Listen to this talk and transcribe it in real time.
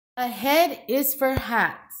A Head is for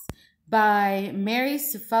Hats by Mary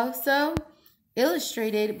Sfoso,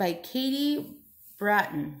 illustrated by Katie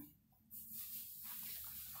Bratton.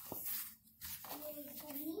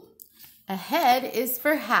 A head is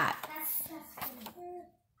for hats.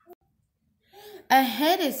 A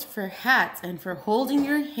head is for hats and for holding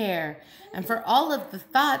your hair and for all of the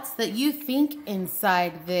thoughts that you think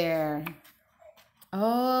inside there.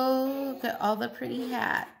 Oh, look at all the pretty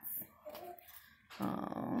hats.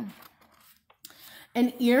 Oh.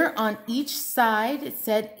 An ear on each side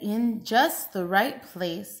set in just the right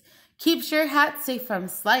place keeps your hat safe from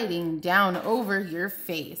sliding down over your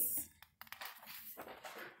face.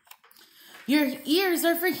 Your ears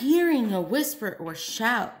are for hearing a whisper or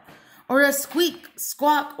shout, or a squeak,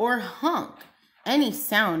 squawk, or honk, any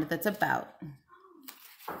sound that's about.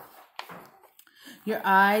 Your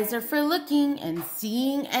eyes are for looking and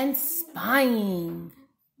seeing and spying.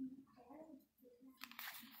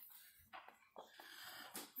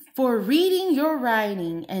 For reading your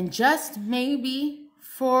writing and just maybe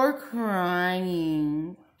for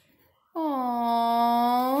crying.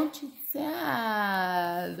 Oh, she's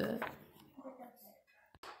sad.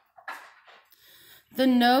 The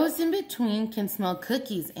nose in between can smell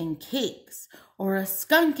cookies and cakes or a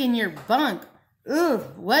skunk in your bunk. Ugh,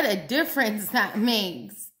 what a difference that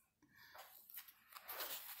makes.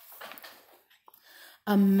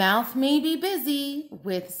 A mouth may be busy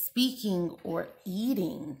with speaking or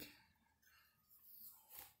eating.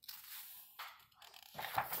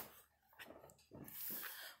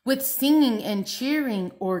 With singing and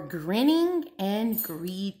cheering or grinning and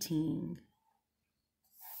greeting.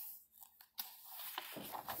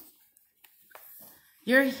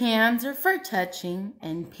 Your hands are for touching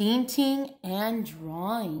and painting and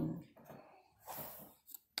drawing.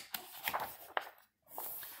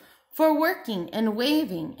 For working and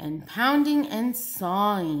waving and pounding and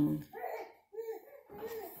sawing.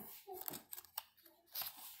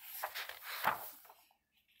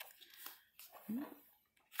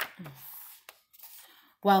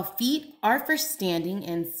 While feet are for standing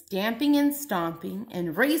and stamping and stomping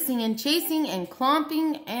and racing and chasing and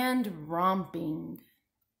clomping and romping.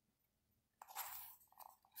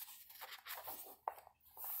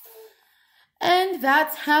 And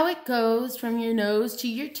that's how it goes from your nose to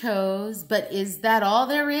your toes. But is that all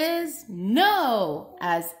there is? No,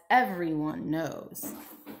 as everyone knows.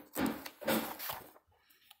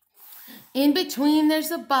 In between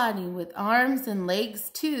there's a body with arms and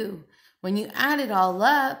legs too. When you add it all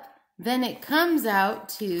up, then it comes out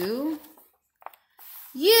to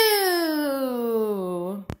you.